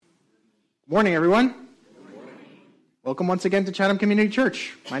Morning, everyone. Good morning. Welcome once again to Chatham Community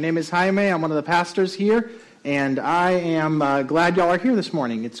Church. My name is Jaime. I'm one of the pastors here, and I am glad y'all are here this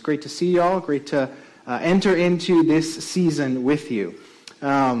morning. It's great to see y'all. Great to enter into this season with you.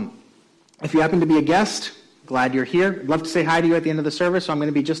 If you happen to be a guest, glad you're here. I'd love to say hi to you at the end of the service, so I'm going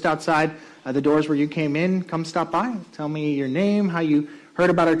to be just outside the doors where you came in. Come stop by. Tell me your name, how you heard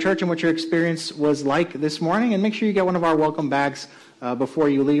about our church, and what your experience was like this morning, and make sure you get one of our welcome bags before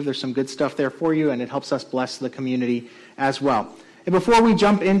you leave. There's some good stuff there for you, and it helps us bless the community as well. And before we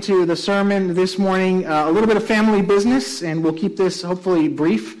jump into the sermon this morning, a little bit of family business, and we'll keep this hopefully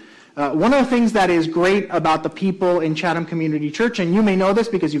brief. One of the things that is great about the people in Chatham Community Church, and you may know this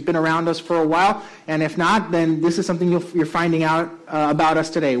because you've been around us for a while, and if not, then this is something you're finding out about us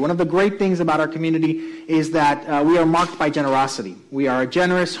today. One of the great things about our community is that we are marked by generosity. We are a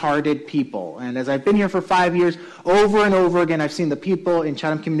generous-hearted people, and as I've been here for 5 years, over and over again, I've seen the people in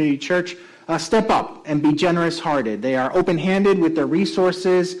Chatham Community Church step up and be generous-hearted. They are open-handed with their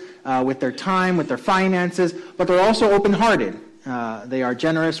resources, with their time, with their finances, but they're also open-hearted. They are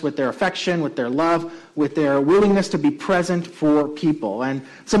generous with their affection, with their love, with their willingness to be present for people. And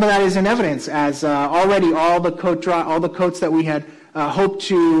some of that is in evidence, as already all the coats that we had hoped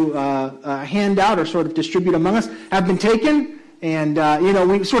to hand out or sort of distribute among us have been taken. And,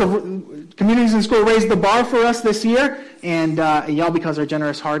 we sort of, communities in school raised the bar for us this year. And y'all, because are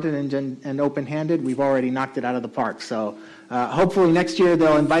generous-hearted and open-handed, we've already knocked it out of the park. So hopefully next year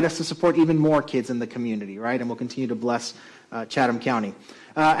they'll invite us to support even more kids in the community, right? And we'll continue to bless Chatham County.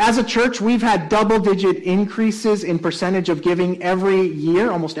 As a church, we've had double-digit increases in percentage of giving every year,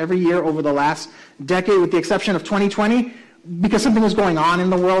 almost every year over the last decade, with the exception of 2020, because something was going on in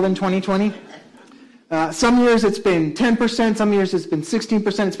the world in 2020. Some years it's been 10%, some years it's been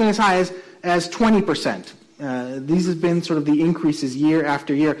 16%, it's been as high as 20%. These have been sort of the increases year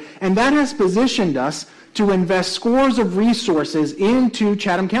after year. And that has positioned us to invest scores of resources into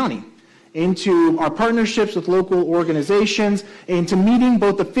Chatham County, into our partnerships with local organizations, into meeting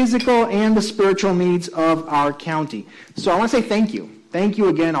both the physical and the spiritual needs of our county. So I want to say thank you. Thank you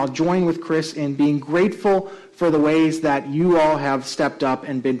again. I'll join with Chris in being grateful for the ways that you all have stepped up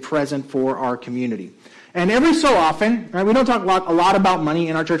and been present for our community. And every so often, right, we don't talk a lot about money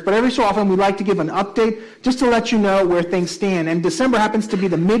in our church, but every so often we like to give an update just to let you know where things stand. And December happens to be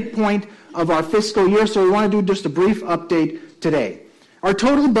the midpoint of our fiscal year, so we want to do just a brief update today. Our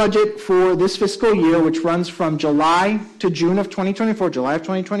total budget for this fiscal year, which runs from July to June of 2024, July of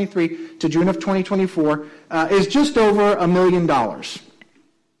 2023 to June of 2024, is just over $1 million.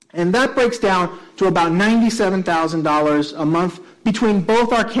 And that breaks down to about $97,000 a month between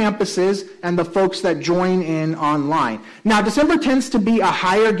both our campuses and the folks that join in online. Now, December tends to be a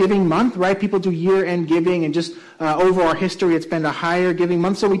higher giving month, right? People do year-end giving, and just over our history, it's been a higher giving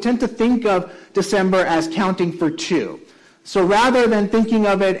month. So we tend to think of December as counting for two. So rather than thinking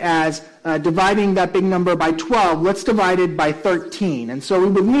of it as dividing that big number by 12, let's divide it by 13. And so we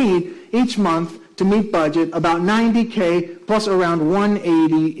would need each month to meet budget about $90K plus around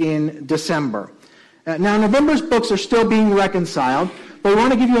 $180 in December. Now, November's books are still being reconciled, but we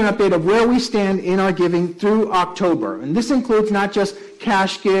want to give you an update of where we stand in our giving through October. And this includes not just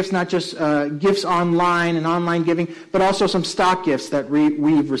cash gifts, not just gifts online and online giving, but also some stock gifts that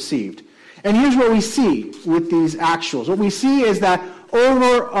we've received. And here's what we see with these actuals. What we see is that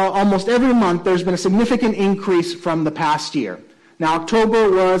over almost every month, there's been a significant increase from the past year. Now,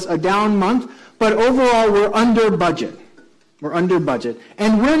 October was a down month, but overall, we're under budget. We're under budget.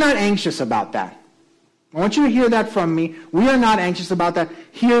 And we're not anxious about that. I want you to hear that from me. We are not anxious about that.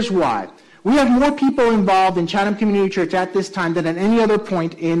 Here's why. We have more people involved in Chatham Community Church at this time than at any other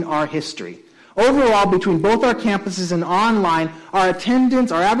point in our history. Overall, between both our campuses and online, our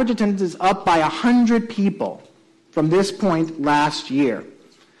average attendance is up by 100 people from this point last year.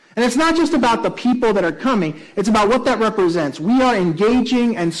 And it's not just about the people that are coming, it's about what that represents. We are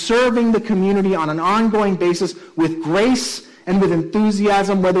engaging and serving the community on an ongoing basis with grace and with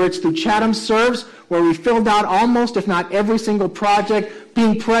enthusiasm, whether it's through Chatham Serves, where we filled out almost, if not every single project,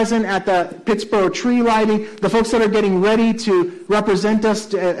 being present at the Pittsburgh tree lighting, the folks that are getting ready to represent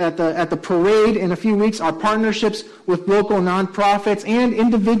us at the parade in a few weeks, our partnerships with local nonprofits and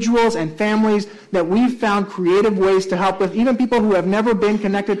individuals and families that we've found creative ways to help with, even people who have never been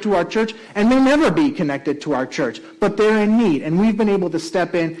connected to our church and may never be connected to our church, but they're in need, and we've been able to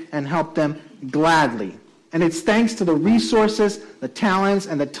step in and help them gladly. And it's thanks to the resources, the talents,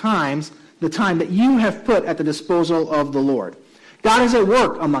 and the time that you have put at the disposal of the Lord. God is at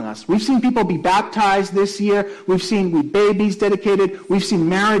work among us. We've seen people be baptized this year. We've seen babies dedicated. We've seen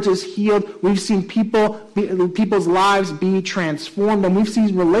marriages healed. We've seen people's lives be transformed. And we've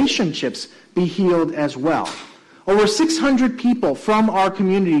seen relationships be healed as well. Over 600 people from our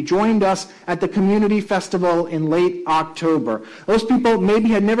community joined us at the community festival in late October. Those people maybe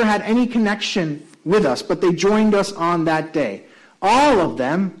had never had any connection with us, but they joined us on that day. All of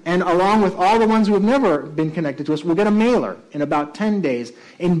them, and along with all the ones who have never been connected to us, will get a mailer in about 10 days,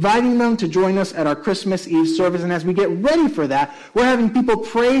 inviting them to join us at our Christmas Eve service. And as we get ready for that, we're having people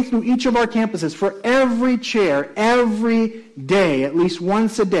pray through each of our campuses for every chair, every day, at least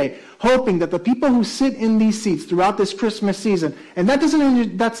once a day, hoping that the people who sit in these seats throughout this Christmas season, and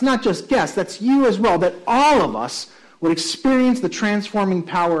that's not just guests, that's you as well, that all of us would experience the transforming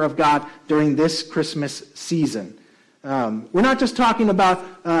power of God during this Christmas season. We're not just talking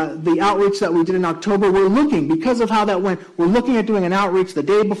about the outreach that we did in October. We're looking, because of how that went, we're looking at doing an outreach the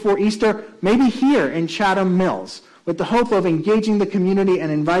day before Easter, maybe here in Chatham Mills, with the hope of engaging the community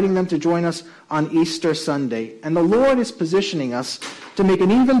and inviting them to join us on Easter Sunday. And the Lord is positioning us to make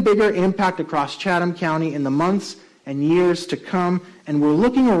an even bigger impact across Chatham County in the months and years to come. And we're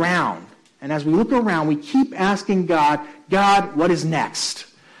looking around. And as we look around, we keep asking God, what is next?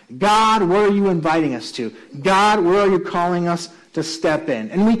 God, where are you inviting us to? God, where are you calling us to step in?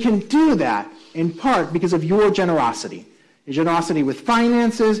 And we can do that in part because of your generosity. Your generosity with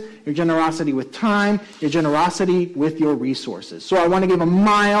finances, your generosity with time, your generosity with your resources. So I want to give a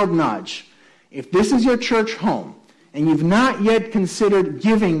mild nudge. If this is your church home and you've not yet considered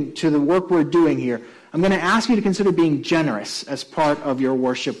giving to the work we're doing here, I'm going to ask you to consider being generous as part of your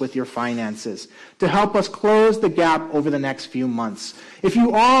worship with your finances to help us close the gap over the next few months. If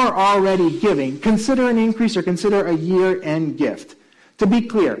you are already giving, consider an increase or consider a year-end gift. To be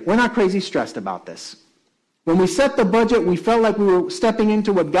clear, we're not crazy stressed about this. When we set the budget, we felt like we were stepping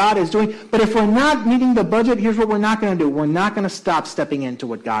into what God is doing. But if we're not meeting the budget, here's what we're not going to do. We're not going to stop stepping into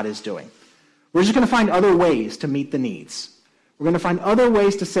what God is doing. We're just going to find other ways to meet the needs. We're going to find other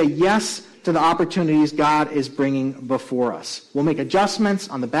ways to say yes to the opportunities God is bringing before us. We'll make adjustments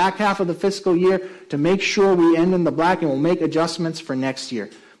on the back half of the fiscal year to make sure we end in the black, and we'll make adjustments for next year.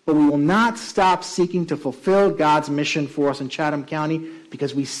 But we will not stop seeking to fulfill God's mission for us in Chatham County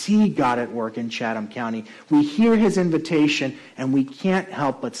because we see God at work in Chatham County. We hear his invitation, and we can't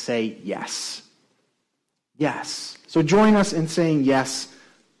help but say yes. Yes. So join us in saying yes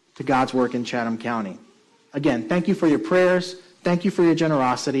to God's work in Chatham County. Again, thank you for your prayers. Thank you for your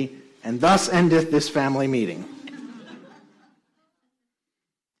generosity. And thus endeth this family meeting.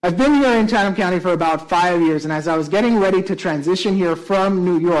 I've been here in Chatham County for about 5 years, and as I was getting ready to transition here from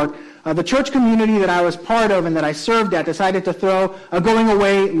New York, the church community that I was part of and that I served at decided to throw a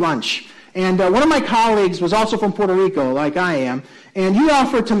going-away lunch. And one of my colleagues was also from Puerto Rico, like I am, and he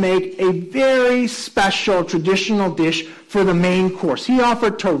offered to make a very special traditional dish for the main course. He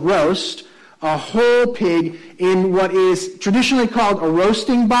offered to roast a whole pig in what is traditionally called a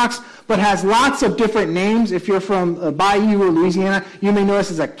roasting box, but has lots of different names. If you're from Bayou or Louisiana, you may know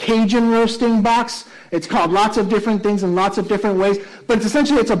this as a Cajun roasting box. It's called lots of different things in lots of different ways, but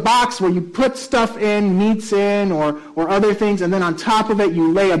it's a box where you put stuff in, meats in, or other things, and then on top of it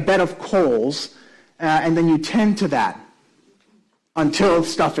you lay a bed of coals, and then you tend to that until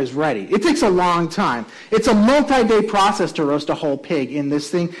stuff is ready. It takes a long time. It's a multi-day process to roast a whole pig in this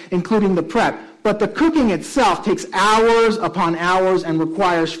thing, including the prep. But the cooking itself takes hours upon hours and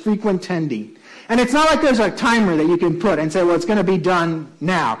requires frequent tending. And it's not like there's a timer that you can put and say, well, it's going to be done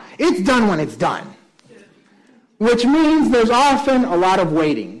now. It's done when it's done. Which means there's often a lot of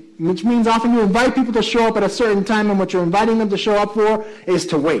waiting. Which means often you invite people to show up at a certain time, and what you're inviting them to show up for is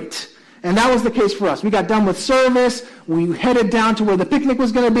to wait. And that was the case for us. We got done with service, we headed down to where the picnic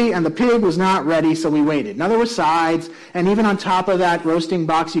was going to be, and the pig was not ready, so we waited. Now there were sides, and even on top of that roasting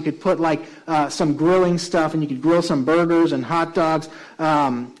box, you could put some grilling stuff, and you could grill some burgers and hot dogs.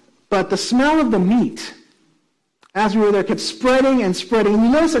 But the smell of the meat, as we were there, kept spreading and spreading. And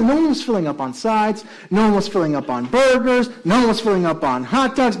you notice that no one was filling up on sides, no one was filling up on burgers, no one was filling up on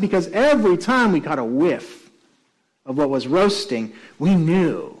hot dogs, because every time we caught a whiff of what was roasting, we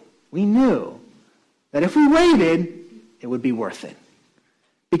knew that if we waited, it would be worth it.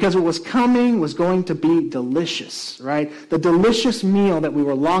 Because what was coming was going to be delicious, right? The delicious meal that we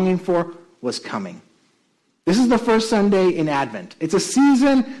were longing for was coming. This is the first Sunday in Advent. It's a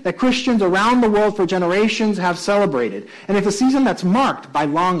season that Christians around the world for generations have celebrated. And it's a season that's marked by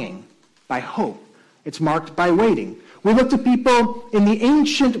longing, by hope. It's marked by waiting. We look to people in the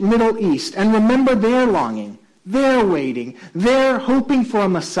ancient Middle East and remember their longing. They're waiting. They're hoping for a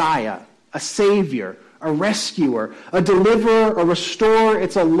Messiah, a Savior, a rescuer, a deliverer, a restorer.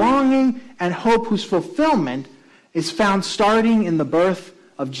 It's a longing and hope whose fulfillment is found starting in the birth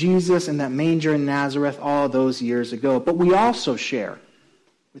of Jesus in that manger in Nazareth all those years ago. But we also share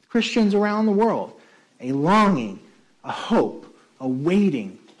with Christians around the world, a longing, a hope, a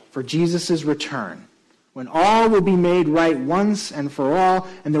waiting for Jesus' return, when all will be made right once and for all,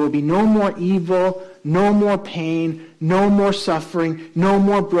 and there will be no more evil, no more pain, no more suffering, no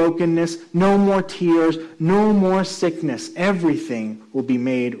more brokenness, no more tears, no more sickness. Everything will be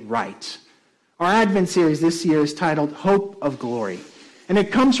made right. Our Advent series this year is titled Hope of Glory. And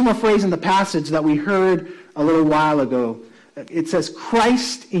it comes from a phrase in the passage that we heard a little while ago. It says,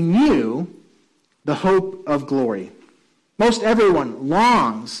 Christ in you, the hope of glory. Most everyone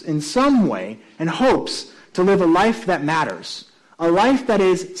longs in some way and hopes to live a life that matters, a life that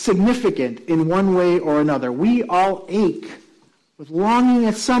is significant in one way or another. We all ache with longing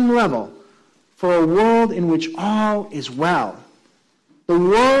at some level for a world in which all is well. The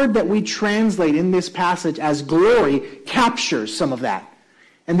word that we translate in this passage as glory captures some of that.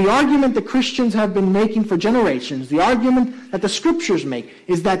 And the argument that Christians have been making for generations, the argument that the Scriptures make,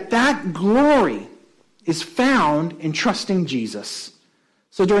 is that that glory is found in trusting Jesus.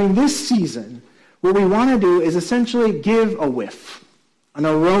 So during this season, what we want to do is essentially give a whiff, an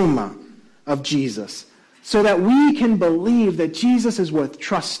aroma of Jesus, so that we can believe that Jesus is worth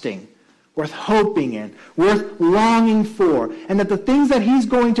trusting, worth hoping in, worth longing for, and that the things that he's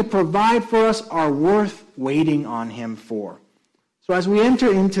going to provide for us are worth waiting on him for. So as we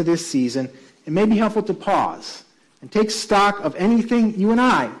enter into this season, it may be helpful to pause and take stock of anything you and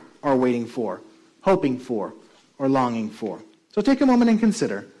I are waiting for, hoping for, or longing for. So take a moment and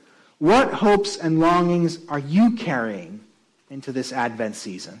consider, what hopes and longings are you carrying into this Advent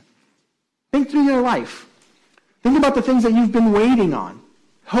season? Think through your life. Think about the things that you've been waiting on,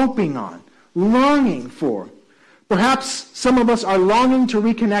 hoping on, longing for. Perhaps some of us are longing to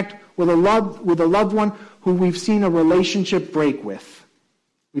reconnect with a loved one who we've seen a relationship break with.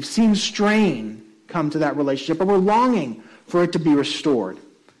 We've seen strain come to that relationship, but we're longing for it to be restored.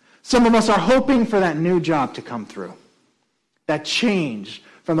 Some of us are hoping for that new job to come through, that change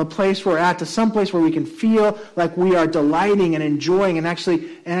from the place we're at to some place where we can feel like we are delighting and enjoying and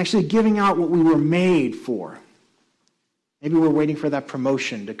actually giving out what we were made for. Maybe we're waiting for that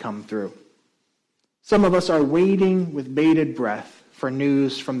promotion to come through. Some of us are waiting with bated breath for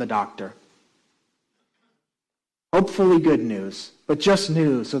news from the doctor. Hopefully good news, but just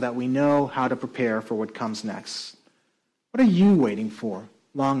news so that we know how to prepare for what comes next. What are you waiting for,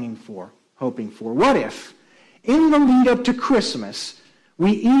 longing for, hoping for? What if, in the lead up to Christmas,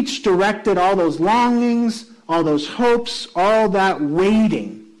 we each directed all those longings, all those hopes, all that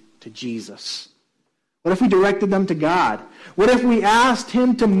waiting to Jesus? What if we directed them to God? What if we asked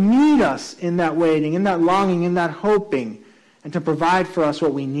him to meet us in that waiting, in that longing, in that hoping, and to provide for us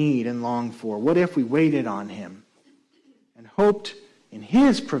what we need and long for? What if we waited on him and hoped in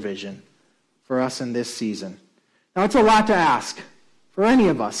his provision for us in this season? Now, it's a lot to ask for any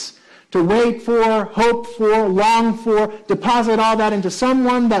of us, to wait for, hope for, long for, deposit all that into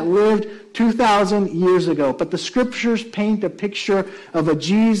someone that lived 2,000 years ago. But the Scriptures paint a picture of a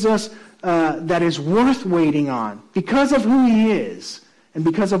Jesus that is worth waiting on because of who he is and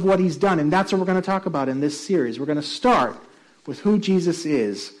because of what he's done. And that's what we're going to talk about in this series. We're going to start with who Jesus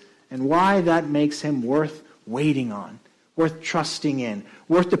is and why that makes him worth waiting on, worth trusting in,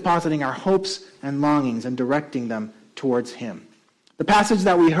 worth depositing our hopes and longings and directing them towards him. The passage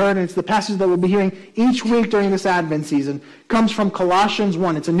that we heard, and it's the passage that we'll be hearing each week during this Advent season, comes from Colossians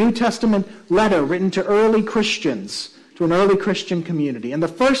 1. It's a New Testament letter written to early Christians, to an early Christian community. And the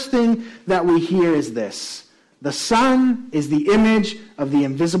first thing that we hear is this: the Son is the image of the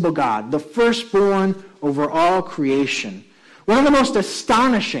invisible God, the firstborn over all creation. One of the most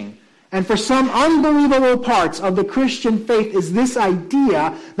astonishing and for some unbelievable parts of the Christian faith is this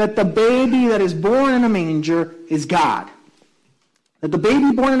idea that the baby that is born in a manger is God. That the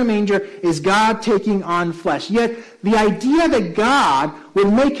baby born in a manger is God taking on flesh. Yet the idea that God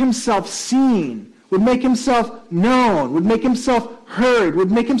would make himself seen, would make himself known, would make himself heard,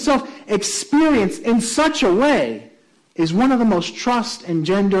 would make himself experienced in such a way is one of the most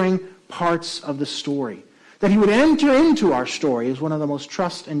trust-engendering parts of the story. That he would enter into our story is one of the most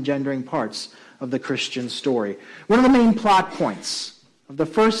trust-engendering parts of the Christian story. One of the main plot points of the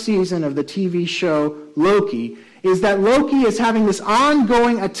first season of the TV show Loki is that Loki is having this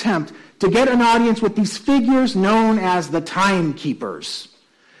ongoing attempt to get an audience with these figures known as the timekeepers.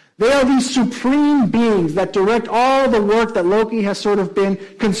 They are these supreme beings that direct all the work that Loki has sort of been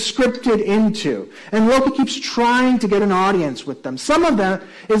conscripted into. And Loki keeps trying to get an audience with them. Some of that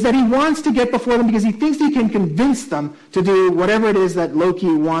is that he wants to get before them because he thinks he can convince them to do whatever it is that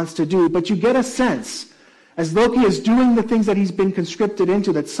Loki wants to do. But you get a sense, as Loki is doing the things that he's been conscripted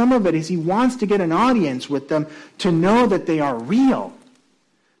into, that some of it is he wants to get an audience with them to know that they are real.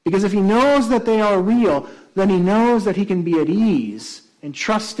 Because if he knows that they are real, then he knows that he can be at ease in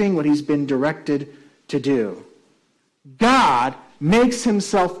trusting what he's been directed to do. God makes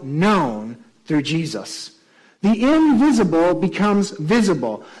himself known through Jesus. The invisible becomes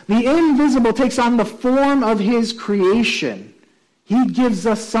visible. The invisible takes on the form of his creation. He gives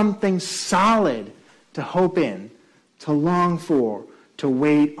us something solid to hope in, to long for, to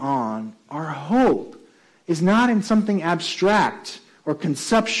wait on. Our hope is not in something abstract or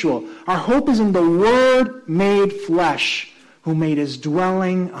conceptual. Our hope is in the Word made flesh, who made his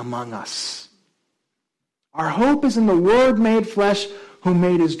dwelling among us. Our hope is in the Word made flesh, who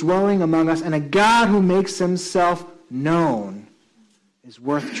made his dwelling among us, and a God who makes himself known is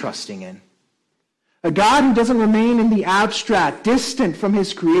worth trusting in. A God who doesn't remain in the abstract, distant from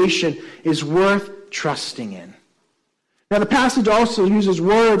his creation, is worth trusting in. Now, the passage also uses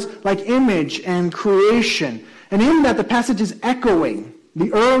words like image and creation. And in that, the passage is echoing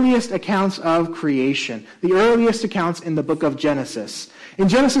the earliest accounts of creation, the earliest accounts in the book of Genesis. In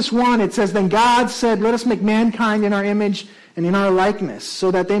Genesis 1, it says, "Then God said, 'Let us make mankind in our image and in our likeness,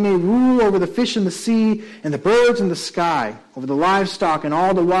 so that they may rule over the fish in the sea and the birds in the sky, over the livestock and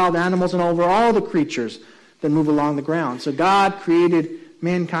all the wild animals and over all the creatures that move along the ground.'" So God created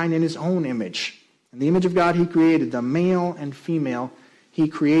mankind in his own image. In the image of God, he created them, male and female, he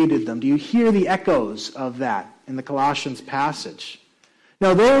created them. Do you hear the echoes of that in the Colossians passage?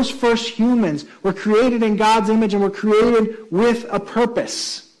 Now, those first humans were created in God's image and were created with a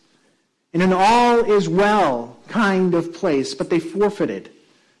purpose, in an all-is-well kind of place, but they forfeited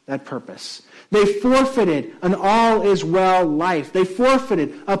that purpose. They forfeited an all-is-well life. They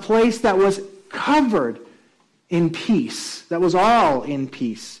forfeited a place that was covered in peace, that was all in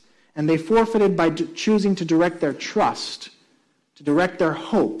peace. And they forfeited by choosing to direct their trust, to direct their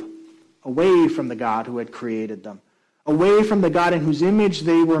hope away from the God who had created them, away from the God in whose image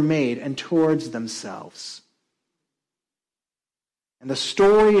they were made, and towards themselves. And the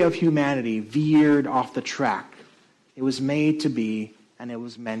story of humanity veered off the track it was made to be, and it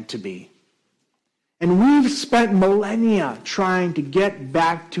was meant to be. And we've spent millennia trying to get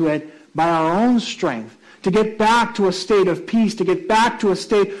back to it by our own strength, to get back to a state of peace, to get back to a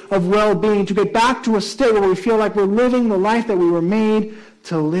state of well-being, to get back to a state where we feel like we're living the life that we were made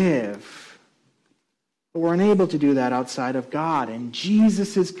to live. But we're unable to do that outside of God. And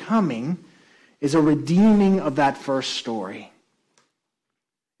Jesus' coming is a redeeming of that first story.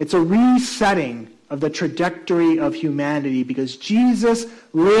 It's a resetting of the trajectory of humanity, because Jesus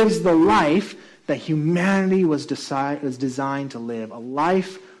lives the life that humanity was designed to live, a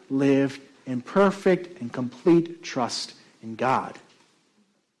life lived in perfect and complete trust in God,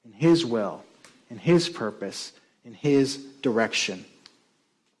 in his will, in his purpose, in his direction.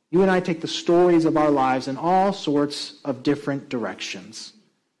 You and I take the stories of our lives in all sorts of different directions.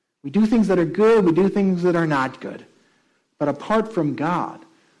 We do things that are good, we do things that are not good. But apart from God,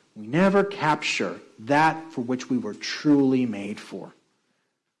 we never capture that for which we were truly made for.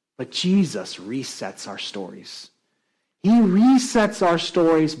 But Jesus resets our stories. He resets our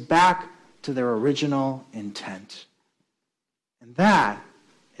stories back to their original intent. And that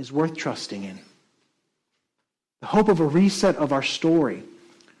is worth trusting in. The hope of a reset of our story,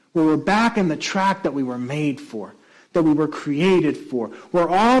 where we're back in the track that we were made for, that we were created for, where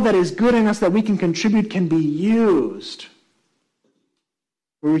all that is good in us that we can contribute can be used,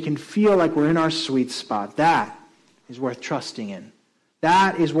 where we can feel like we're in our sweet spot. That is worth trusting in.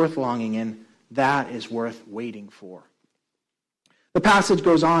 That is worth longing in. That is worth waiting for. The passage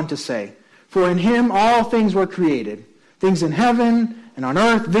goes on to say, "For in him all things were created, things in heaven and on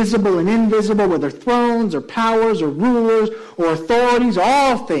earth, visible and invisible, whether thrones or powers or rulers or authorities,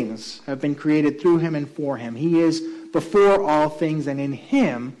 all things have been created through him and for him. He is before all things, and in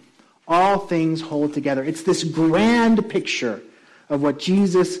him all things hold together." It's this grand picture of what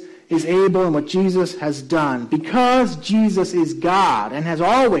Jesus is able and what Jesus has done. Because Jesus is God and has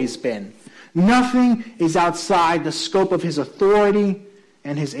always been, nothing is outside the scope of his authority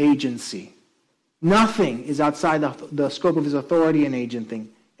and his agency. Nothing is outside the scope of his authority and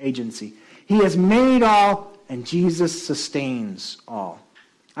agency. He has made all, and Jesus sustains all.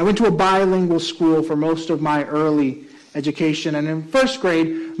 I went to a bilingual school for most of my early education, and in first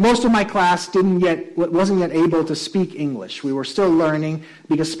grade, most of my class wasn't yet able to speak English. We were still learning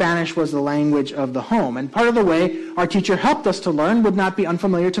because Spanish was the language of the home. And part of the way our teacher helped us to learn would not be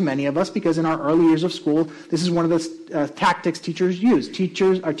unfamiliar to many of us, because in our early years of school, this is one of the tactics teachers use.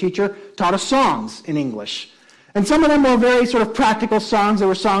 Our teacher taught us songs in English. And some of them were very sort of practical songs. They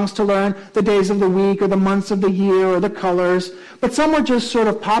were songs to learn the days of the week or the months of the year or the colors. But some were just sort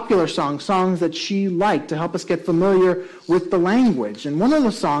of popular songs, songs that she liked to help us get familiar with the language. And one of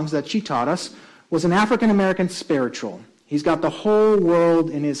the songs that she taught us was an African-American spiritual. He's got the whole world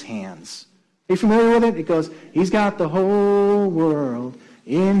in his hands. Are you familiar with it? It goes, he's got the whole world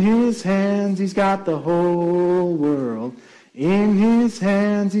in his hands. He's got the whole world in his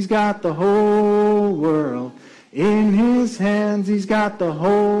hands. He's got the whole world in his hands. He's got the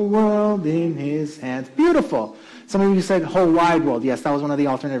whole world in his hands. Beautiful. Some of you said whole wide world. Yes, that was one of the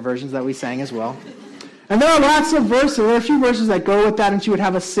alternate versions that we sang as well. And there are lots of verses. There are a few verses that go with that, and she would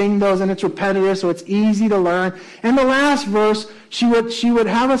have us sing those, and it's repetitive, so it's easy to learn. And the last verse, she would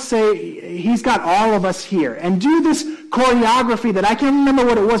have us say, he's got all of us here. And do this choreography that I can't remember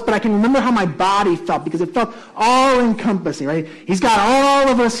what it was, but I can remember how my body felt, because it felt all-encompassing, right? He's got all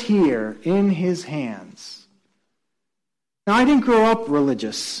of us here in his hands. Now, I didn't grow up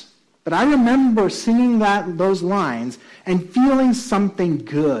religious, but I remember singing those lines and feeling something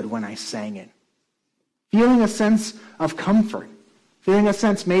good when I sang it. Feeling a sense of comfort. Feeling a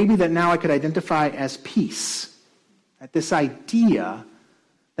sense maybe that now I could identify as peace. At this idea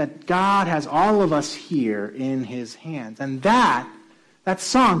that God has all of us here in his hands. And that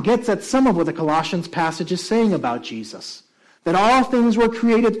song gets at some of what the Colossians passage is saying about Jesus. That all things were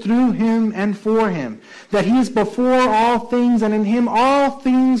created through him and for him. That he is before all things, and in him all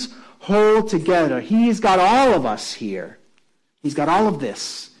things hold together. He's got all of us here. He's got all of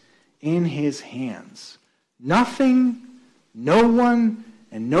this in his hands. Nothing, no one,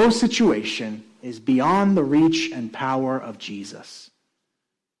 and no situation is beyond the reach and power of Jesus.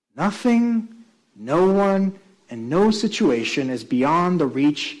 Nothing, no one, and no situation is beyond the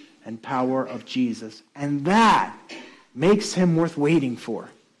reach and power of Jesus. And that makes him worth waiting for.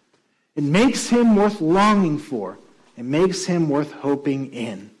 It makes him worth longing for. It makes him worth hoping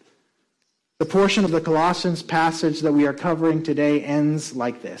in. The portion of the Colossians passage that we are covering today ends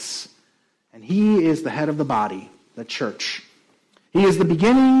like this. And he is the head of the body, the church. He is the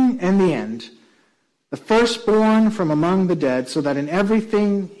beginning and the end, the firstborn from among the dead, so that in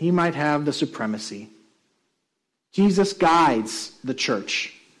everything he might have the supremacy. Jesus guides the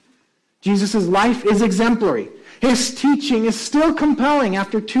church. Jesus' life is exemplary. His teaching is still compelling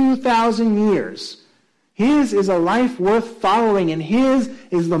after 2,000 years. His is a life worth following, and his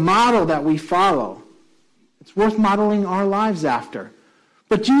is the model that we follow. It's worth modeling our lives after.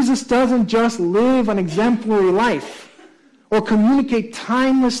 But Jesus doesn't just live an exemplary life or communicate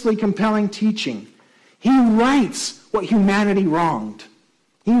timelessly compelling teaching. He rights what humanity wronged.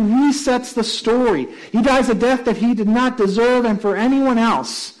 He resets the story. He dies a death that he did not deserve, and for anyone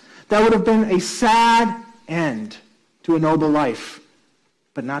else, that would have been a sad end to a noble life,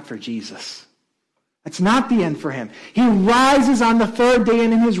 but not for Jesus. That's not the end for him. He rises on the third day,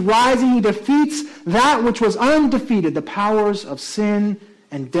 and in his rising, he defeats that which was undefeated, the powers of sin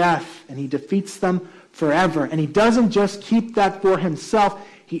and death, and he defeats them forever. And he doesn't just keep that for himself.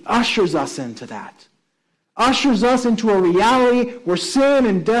 He ushers us into that. Ushers us into a reality where sin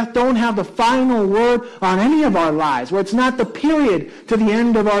and death don't have the final word on any of our lives, where it's not the period to the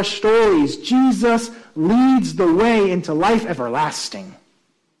end of our stories. Jesus leads the way into life everlasting.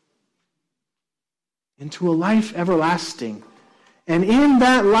 Into a life everlasting. And in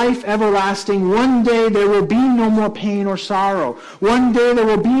that life everlasting, one day there will be no more pain or sorrow. One day there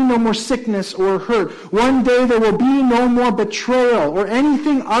will be no more sickness or hurt. One day there will be no more betrayal or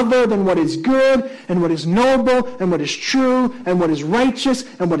anything other than what is good and what is noble and what is true and what is righteous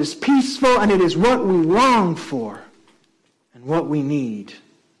and what is peaceful. And it is what we long for and what we need.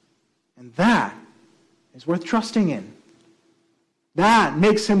 And that is worth trusting in. That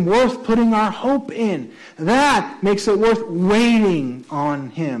makes him worth putting our hope in. That makes it worth waiting on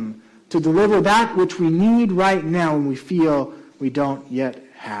him to deliver that which we need right now when we feel we don't yet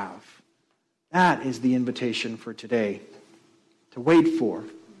have. That is the invitation for today. To wait for,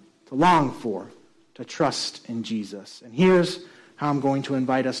 to long for, to trust in Jesus. And here's how I'm going to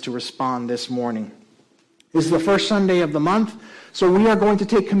invite us to respond this morning. This is the first Sunday of the month, so we are going to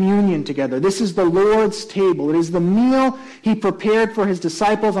take communion together. This is the Lord's table. It is the meal he prepared for his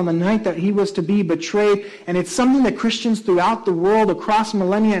disciples on the night that he was to be betrayed, and it's something that Christians throughout the world, across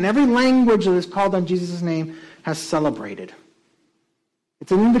millennia, and every language that is called on Jesus' name has celebrated.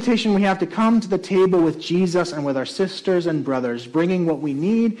 It's an invitation we have to come to the table with Jesus and with our sisters and brothers, bringing what we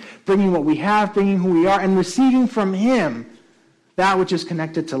need, bringing what we have, bringing who we are, and receiving from him that which is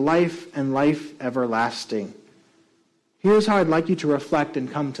connected to life and life everlasting. Here's how I'd like you to reflect and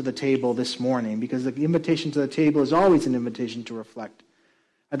come to the table this morning, because the invitation to the table is always an invitation to reflect.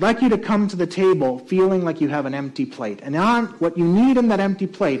 I'd like you to come to the table feeling like you have an empty plate. And what you need in that empty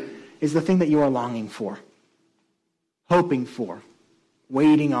plate is the thing that you are longing for, hoping for,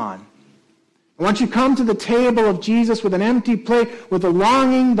 waiting on. And once you come to the table of Jesus with an empty plate, with the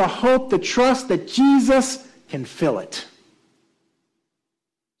longing, the hope, the trust that Jesus can fill it.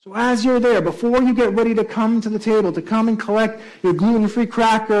 So as you're there, before you get ready to come to the table, to come and collect your gluten-free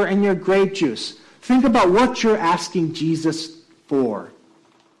cracker and your grape juice, think about what you're asking Jesus for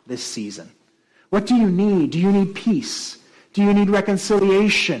this season. What do you need? Do you need peace? Do you need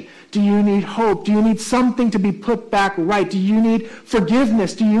reconciliation? Do you need hope? Do you need something to be put back right? Do you need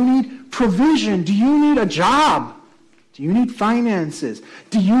forgiveness? Do you need provision? Do you need a job? Do you need finances?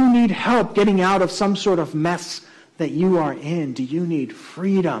 Do you need help getting out of some sort of mess that you are in? Do you need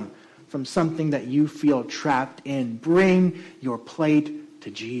freedom from something that you feel trapped in? Bring your plate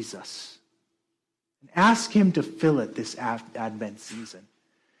to Jesus. And ask him to fill it this Advent season.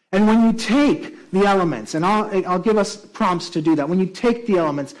 And when you take the elements, and I'll give us prompts to do that. When you take the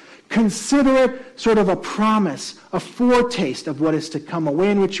elements, consider it sort of a promise, a foretaste of what is to come, a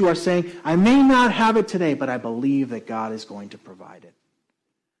way in which you are saying, I may not have it today, but I believe that God is going to provide it.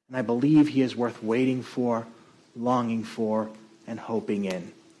 And I believe he is worth waiting for, longing for, and hoping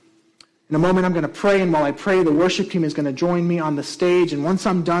in. In a moment, I'm going to pray, and while I pray, the worship team is going to join me on the stage, and once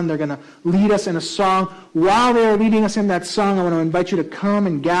I'm done, they're going to lead us in a song. While they're leading us in that song, I want to invite you to come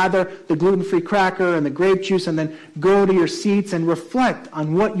and gather the gluten-free cracker and the grape juice, and then go to your seats and reflect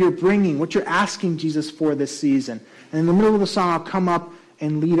on what you're bringing, what you're asking Jesus for this season. And in the middle of the song, I'll come up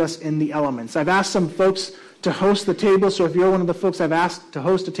and lead us in the elements. I've asked some folks to host the table, so if you're one of the folks I've asked to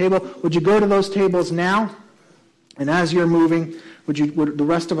host a table, would you go to those tables now? And as you're moving, would the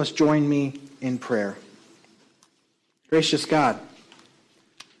rest of us join me in prayer? Gracious God,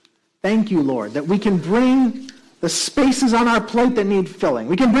 thank you, Lord, that we can bring the spaces on our plate that need filling.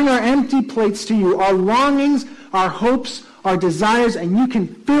 We can bring our empty plates to you, our longings, our hopes, our desires, and you can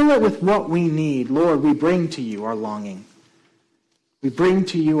fill it with what we need. Lord, we bring to you our longing. We bring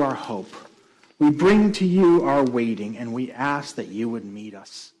to you our hope. We bring to you our waiting, and we ask that you would meet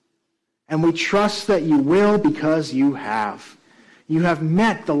us. And we trust that you will, because you have. You have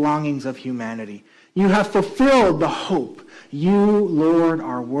met the longings of humanity. You have fulfilled the hope you, Lord,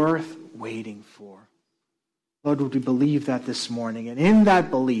 are worth waiting for. Lord, would we believe that this morning? And in that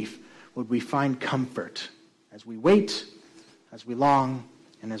belief, would we find comfort as we wait, as we long,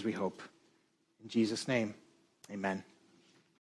 and as we hope. In Jesus' name, amen.